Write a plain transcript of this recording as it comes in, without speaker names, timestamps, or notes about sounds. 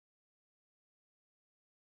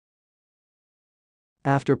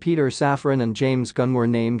After Peter Safran and James Gunn were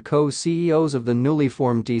named co-CEOs of the newly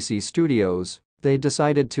formed DC Studios, they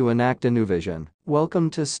decided to enact a new vision. Welcome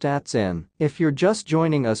to Stats In. If you're just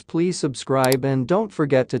joining us, please subscribe and don't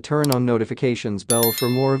forget to turn on notifications bell for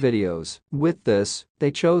more videos. With this, they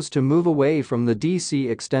chose to move away from the DC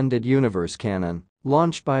Extended Universe canon,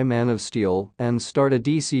 launched by Man of Steel, and start a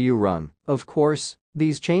DCU run. Of course,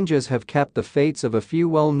 these changes have kept the fates of a few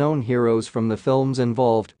well-known heroes from the films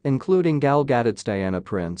involved, including Gal Gadot's Diana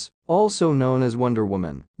Prince, also known as Wonder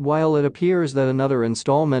Woman. While it appears that another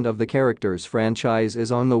installment of the character's franchise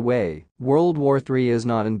is on the way, World War III is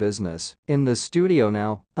not in business. In the studio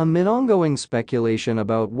now, amid ongoing speculation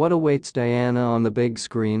about what awaits Diana on the big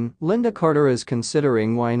screen, Lynda Carter is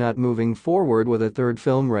considering why not moving forward with a third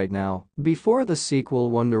film right now. Before the sequel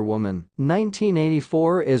Wonder Woman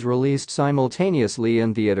 1984 is released simultaneously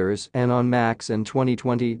in theaters and on Max in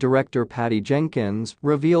 2020, director Patty Jenkins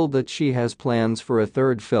revealed that she has plans for a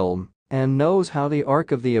third film and knows how the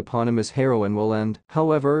arc of the eponymous heroine will end.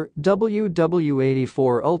 However,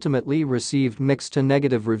 WW84 ultimately received mixed to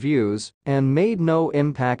negative reviews and made no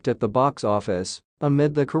impact at the box office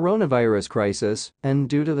amid the coronavirus crisis and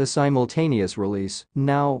due to the simultaneous release.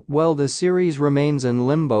 Now, while the series remains in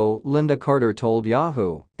limbo, Lynda Carter told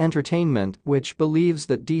Yahoo Entertainment, which believes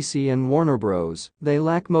that DC and Warner Bros. They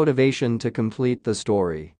lack motivation to complete the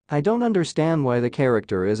story. I don't understand why the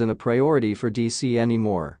character isn't a priority for DC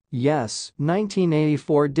anymore. Yes,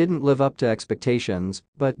 1984 didn't live up to expectations,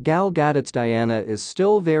 but Gal Gadot's Diana is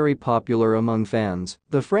still very popular among fans.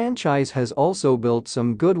 The franchise has also built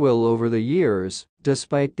some goodwill over the years,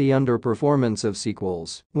 despite the underperformance of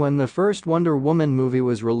sequels. When the first Wonder Woman movie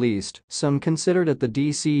was released, some considered it the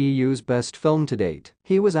DCEU's best film to date.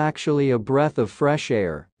 He was actually a breath of fresh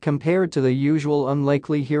air, compared to the usual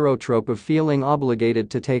unlikely hero trope of feeling obligated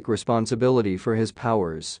to take responsibility for his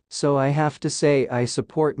powers. So I have to say I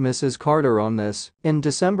support Mrs. Carter on this. In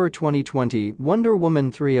December 2020, Wonder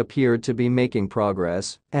Woman 3 appeared to be making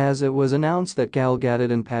progress, as it was announced that Gal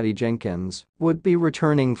Gadot and Patty Jenkins would be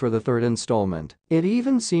returning for the third installment. It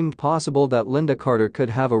even seemed possible that Lynda Carter could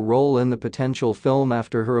have a role in the potential film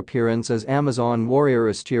after her appearance as Amazon warrior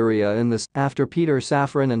Asteria in this. After Peter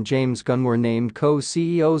Safran and James Gunn were named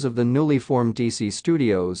co-CEOs of the newly formed DC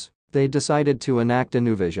Studios, they decided to enact a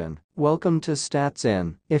new vision. Welcome to Stats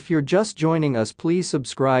In. If you're just joining us, please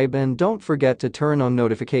subscribe and don't forget to turn on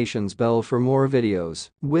notifications bell for more videos.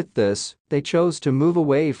 With this, they chose to move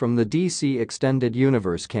away from the DC Extended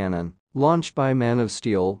Universe canon, launched by Man of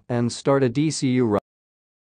Steel, and start a DCU run.